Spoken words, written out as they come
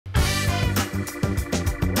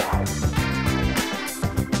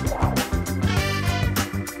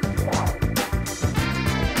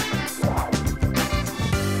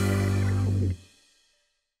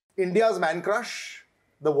India's man crush,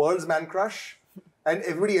 the world's man crush, and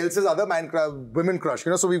everybody else's other women crush.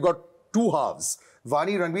 So we've got two halves.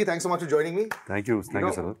 Vaani, Ranbir, thanks so much for joining me. Thank you. Thank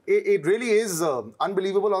you, Salil. It really is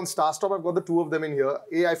unbelievable. On Star Stop, I've got the two of them in here.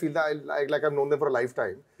 I feel that like I've known them for a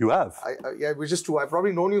lifetime. You have? Yeah, which is true. I've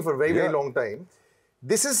probably known you for a very, very long time.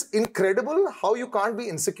 This is incredible how you can't be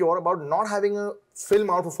insecure about not having a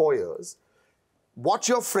film out for 4 years. Watch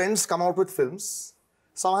your friends come out with films.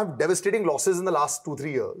 Some have devastating losses in the last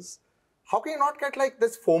 2-3 years. How can you not get like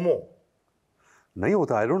this FOMO? Nahi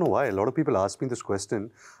hota. I don't know why. A lot of people ask me this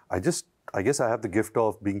question. I guess I have the gift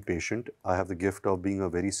of being patient. I have the gift of being a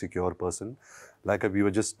very secure person. Like we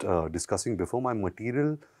were just discussing before, my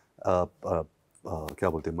material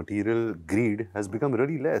material greed has become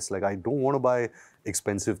really less. Like I don't want to buy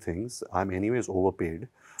expensive things. I'm anyways overpaid.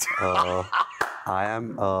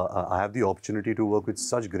 I have the opportunity to work with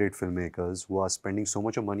such great filmmakers who are spending so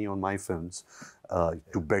much of money on my films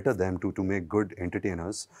to better them, to make good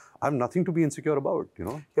entertainers. I have nothing to be insecure about,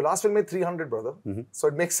 Your last film made 300, brother. So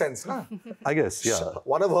it makes sense, huh? I guess, yeah.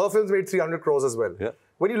 One of her films made 300 crores as well. Yeah.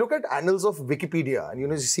 When you look at annals of Wikipedia and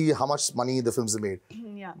you see how much money the films have made,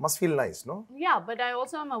 must feel nice, no? Yeah, but I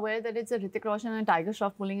also am aware that it's a Hrithik Roshan and Tiger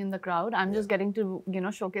Shroff pulling in the crowd. I'm just getting to,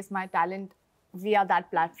 showcase my talent via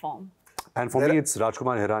that platform. And for me, it's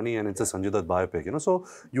Rajkumar Hirani and it's a Sanjay Dutt biopic, So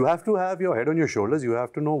you have to have your head on your shoulders. You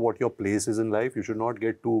have to know what your place is in life. You should not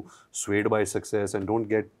get too swayed by success and don't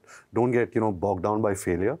get bogged down by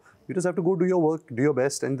failure. You just have to go do your work, do your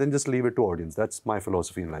best, and then just leave it to audience. That's my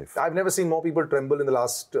philosophy in life. I've never seen more people tremble in the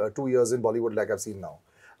last 2 years in Bollywood like I've seen now.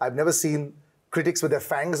 I've never seen critics with their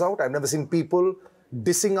fangs out. I've never seen people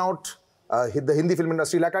dissing out the Hindi film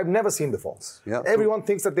industry like I've never seen before. Yeah. Everyone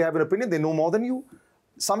thinks that they have an opinion. They know more than you.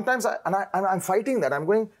 Sometimes I'm fighting that. I'm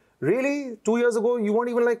going, really? 2 years ago, you weren't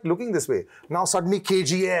even like looking this way. Now suddenly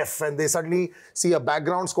KGF, and they suddenly see a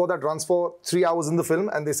background score that runs for 3 hours in the film,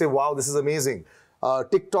 and they say, wow, this is amazing.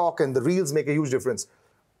 TikTok and the reels make a huge difference.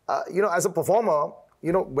 As a performer,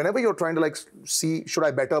 whenever you're trying to see, should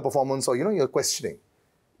I better a performance, or, you're questioning.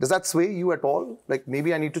 Does that sway you at all? Like,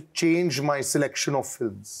 maybe I need to change my selection of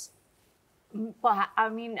films. I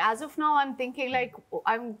mean, as of now, I'm thinking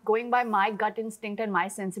I'm going by my gut instinct and my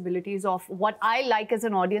sensibilities of what I like as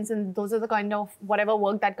an audience, and those are the kind of whatever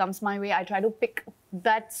work that comes my way. I try to pick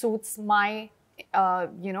that suits my,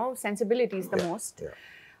 sensibilities the most. Yeah.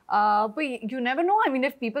 But you never know. I mean,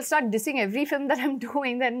 if people start dissing every film that I'm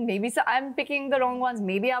doing, then maybe I'm picking the wrong ones.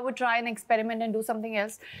 Maybe I would try and experiment and do something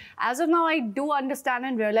else. As of now, I do understand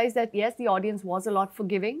and realize that, yes, the audience was a lot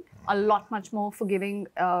forgiving, a lot much more forgiving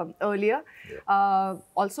earlier. Yeah.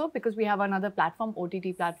 Also, because we have another platform,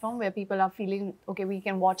 OTT platform, where people are feeling, okay, we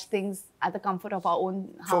can watch things at the comfort of our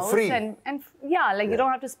own house. For free. And you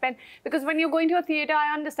don't have to spend. Because when you're going to a theatre,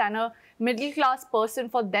 I understand a middle-class person,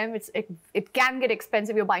 for them, it can get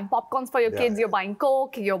expensive. You're buying popcorns for your kids, you're buying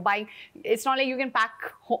Coke, it's not like you can pack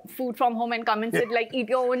food from home and come and sit, eat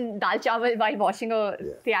your own dal chawal while watching a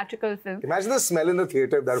theatrical film. Imagine the smell in the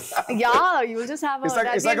theatre. You'll just have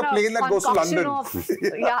it's like a plane that goes to London.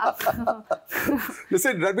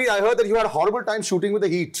 Listen, Ranbir, I heard that you had a horrible time shooting with the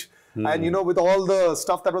heat. And, with all the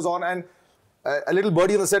stuff that was on. And a little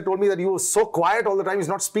birdie on the set told me that you were so quiet all the time, you did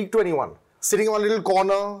not speak to anyone. Sitting in one little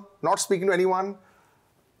corner, not speaking to anyone.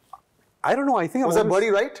 I don't know. I think was that birdie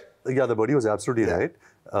right? Yeah, the birdie was absolutely right.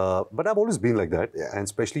 But I've always been like that. Yeah. And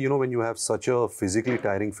especially, when you have such a physically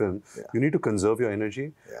tiring film, you need to conserve your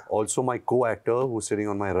energy. Yeah. Also, my co-actor who's sitting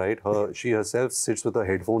on my right, she herself sits with her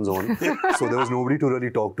headphones on. So there was nobody to really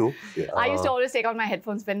talk to. Yeah. I used to always take out my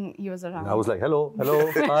headphones when he was around. I was like, hello,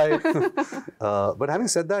 hi. But having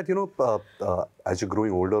said that, as you're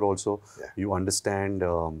growing older also, you understand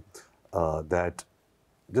that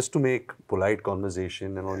just to make polite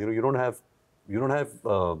conversation and all, you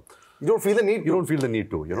don't feel the need. You don't feel the need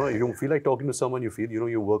to. You don't feel like talking to someone. You feel,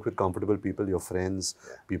 you work with comfortable people, your friends,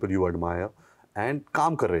 people you admire, and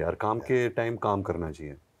काम कर रहे यार. काम के time काम करना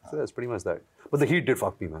चाहिए. So that's pretty much that. But the heat did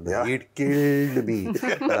fuck me, man. The heat killed me.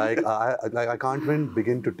 I can't even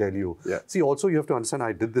begin to tell you. Yeah. See, also you have to understand,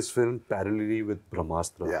 I did this film parallelly with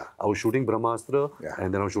Brahmastra. Yeah. I was shooting Brahmastra,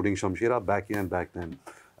 and then I was shooting Shamshera back here and back then.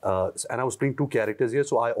 And I was playing two characters here,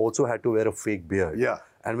 so I also had to wear a fake beard. Yeah.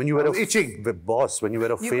 And when you wear itching. Boss, when you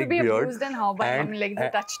wear a fake beard. You could be abused and how, but they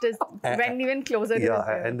touched his, went even closer to his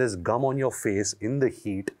beard. And there's gum on your face in the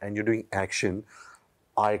heat, and you're doing action.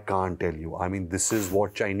 I can't tell you. I mean, this is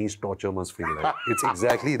what Chinese torture must feel like. It's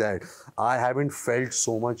exactly that. I haven't felt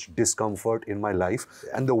so much discomfort in my life.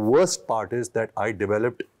 Yeah. And the worst part is that I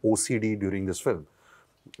developed OCD during this film.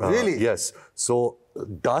 Really? Yes. So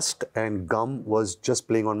dust and gum was just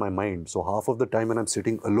playing on my mind. So half of the time when I'm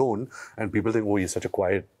sitting alone and people think, oh, he's such a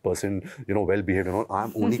quiet person, you know, well-behaved and all,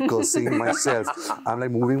 I'm only cursing myself. I'm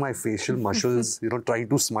like moving my facial muscles, you know, trying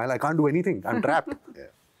to smile. I can't do anything. I'm trapped. Yeah.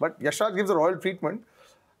 But Yashraj gives a royal treatment.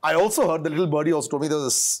 I also heard the little birdie also told me there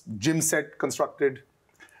was a gym set constructed.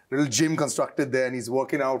 Little gym constructed there and he's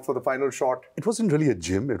working out for the final shot. It wasn't really a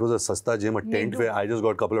gym. It was a sasta gym, a tent where I just got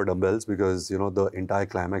a couple of dumbbells because, you know, the entire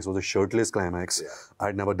climax was a shirtless climax. Yeah.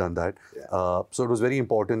 I'd never done that. Yeah. So it was very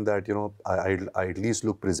important that, you know, I at least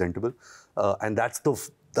look presentable. And that's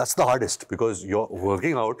the hardest because you're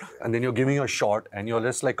working out and then you're giving a shot and you're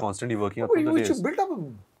just like constantly working out. You built up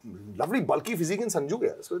a lovely bulky physique in Sanju. Yeah.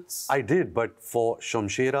 So it's... I did, but for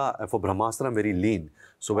Shamshera and for Brahmastra, I'm very lean.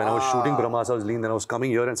 So when I was shooting Brahmastra, I was lean. Then I was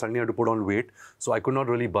coming here and suddenly I had to put on weight. So I could not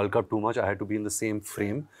really bulk up too much. I had to be in the same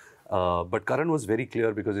frame. But Karan was very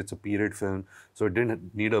clear because it's a period film. So it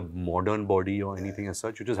didn't need a modern body or anything as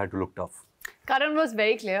such. You just had to look tough. Karan was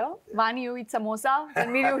very clear. Vaani, you eat samosa.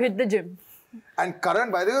 Ranbir, you hit the gym. And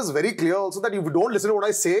Karan, by the way, was very clear also that if you don't listen to what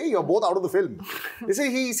I say, you're both out of the film. They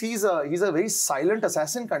say he's a very silent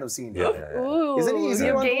assassin kind of scene. Yeah. Ooh, Isn't he?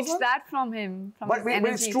 you gauged that from him. From but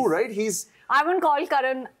it's true, right? I won't call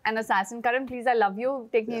Karan an assassin. Karan, please, I love you.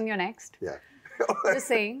 Take me in your next. Yeah. Just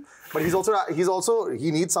saying. But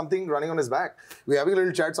he needs something running on his back. We're having a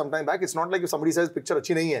little chat sometime back. It's not like if somebody says picture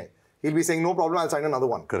achhi nahi hai, he'll be saying no problem, I'll sign another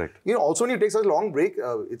one. Correct. You know, also when you take such a long break,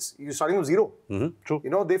 you're starting from zero. True. You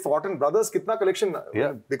know, they fought in Brothers, kitna collection.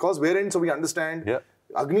 Yeah. Because we're in, so we understand. Yeah.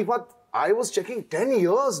 Agnipath, I was checking 10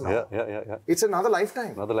 years now. Yeah. It's another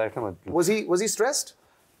lifetime. Another lifetime. Was he stressed?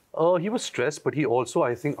 He was stressed, but he also,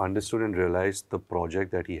 I think, understood and realized the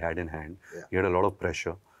project that he had in hand. Yeah. He had a lot of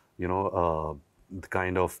pressure, you know, the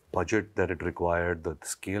kind of budget that it required, the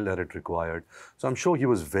scale that it required. So I'm sure he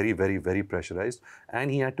was very, very, very pressurized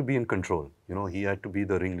and he had to be in control. You know, he had to be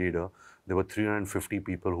the ringleader. There were 350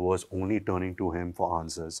 people who was only turning to him for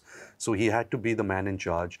answers. So he had to be the man in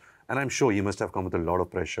charge. And I'm sure he must have come with a lot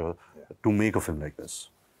of pressure to make a film like this.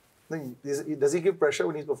 Does he give pressure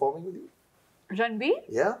when he's performing with you? Ranbir?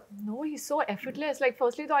 Yeah. No, he's so effortless. Like,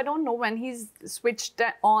 firstly, though, I don't know when he's switched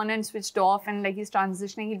on and switched off and like he's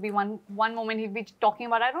transitioning. He'll be one moment he'll be talking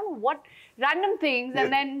about, I don't know what, random things, and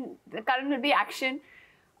then the current will be action.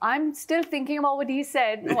 I'm still thinking about what he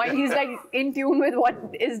said while he's like in tune with what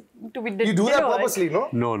is to be delivered. You do that purposely, no?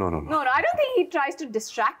 No. No, I don't think he tries to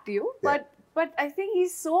distract you, but I think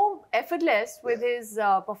he's so effortless with his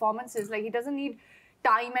performances. Like, he doesn't need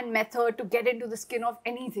time and method to get into the skin of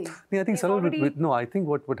anything. Yeah, I think Salil, I think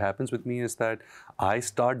what happens with me is that I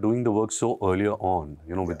start doing the work so earlier on,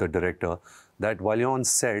 you know, with the director, that while you're on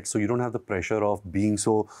set, so you don't have the pressure of being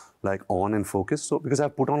so like on and focused. So because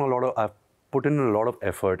I've put in a lot of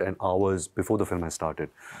effort and hours before the film has started.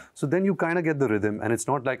 So then you kind of get the rhythm, and it's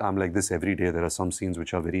not like I'm like this every day. There are some scenes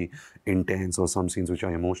which are very intense or some scenes which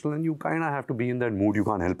are emotional, and you kind of have to be in that mood. You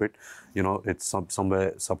can't help it. You know, it's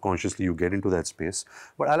somewhere subconsciously you get into that space.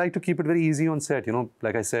 But I like to keep it very easy on set. You know,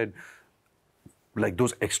 like I said, like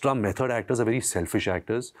those extra method actors are very selfish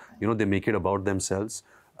actors. You know, they make it about themselves.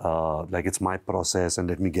 Like it's my process and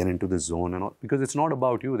let me get into the zone and all, because it's not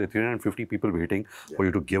about you. There are 350 people waiting for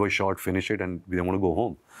you to give a shot, finish it, and they want to go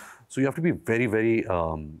home. So you have to be very, very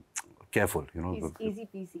careful. You know, it's easy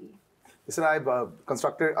peasy. Listen, I've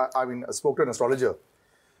spoke to an astrologer.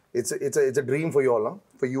 It's a dream for you all,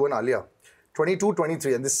 huh? For you and Alia. 22,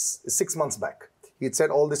 23, and this is 6 months back. He had said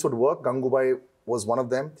all this would work. Gangubai was one of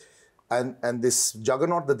them. And this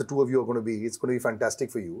juggernaut that the two of you are going to be, it's going to be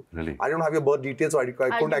fantastic for you. Really? I don't have your birth details, so I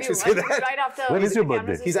couldn't actually say that. Right after. When is your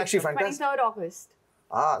birthday? He's actually fantastic. 23rd August.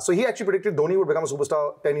 So he actually predicted Dhoni would become a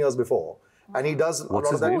superstar 10 years before. And he does a lot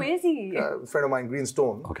of that. Who is he? Friend of mine,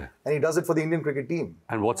 Greenstone. Okay. And he does it for the Indian cricket team.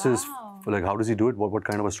 And what's his, like, how does he do it? What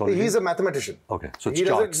kind of astrology? He's a mathematician. Okay, so it's he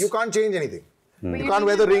charts. You can't change anything. You can't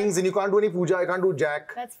wear the rings and you can't do any puja, you can't do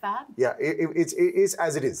jack. That's fab. Yeah, it's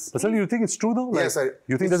as it is. But Salil, you think it's true though? Like, Yes,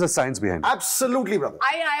 you think there's a science behind it? Absolutely, brother.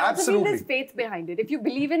 I also Absolutely. think there's faith behind it. If you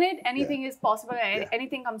believe in it, anything is possible,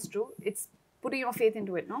 anything comes true. It's putting your faith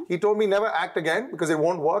into it, no? He told me never act again because it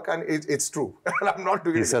won't work, and it's true. And I'm not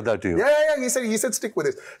doing it. He said that to you? Yeah. He said stick with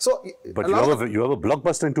it. So, But you have a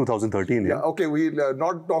blockbuster in 2013, yeah? Okay, we'll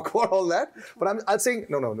not talk about all that. But I'm saying,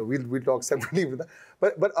 no, we'll talk separately with that.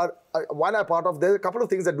 But while I'm part of, there's a couple of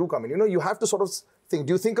things that do come in. You know, you have to sort of think,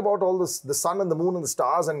 do you think about all this, the sun and the moon and the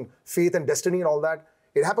stars and faith and destiny and all that?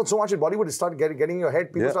 It happens so much in Bollywood, it starts getting in your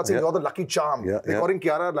head. People start saying, you're the lucky charm. They're calling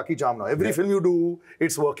Kiara lucky charm now. Every film you do,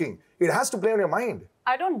 it's working. It has to play on your mind.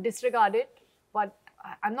 I don't disregard it, but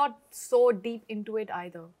I'm not so deep into it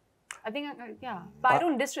either. I think, but I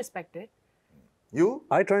don't disrespect it. You?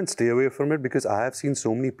 I try and stay away from it because I have seen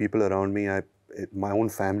so many people around me, my own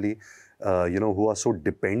family, who are so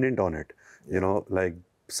dependent on it. You know, like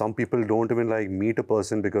some people don't even like meet a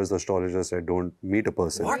person because the astrologer said don't meet a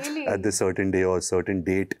person at this certain day or certain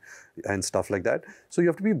date and stuff like that. So you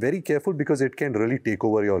have to be very careful because it can really take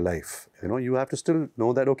over your life. You know, you have to still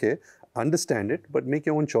know that, okay, understand it, but make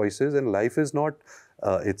your own choices. And life is not,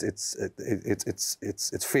 it's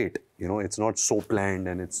fate. You know, it's not so planned,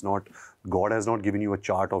 and it's not, God has not given you a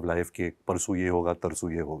chart of life के परसों ये होगा तरसों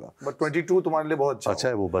ये होगा. But 22 तुम्हारे लिए बहुत अच्छा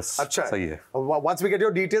है वो बस सही है. Once we get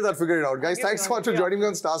your details, I'll figure it out. Guys, thanks so much for joining me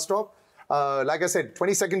on Star Stop. Like I said,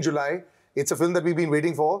 22nd July. It's a film that we've been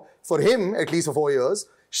waiting for. For him, at least for 4 years.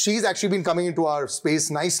 She's actually been coming into our space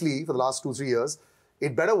nicely for the last 2-3 years.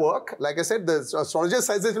 It better work. Like I said, the astrologer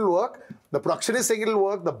says it will work. The production is saying it will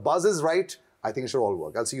work. The buzz is right. I think it should all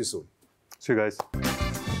work. I'll see you soon. See you guys.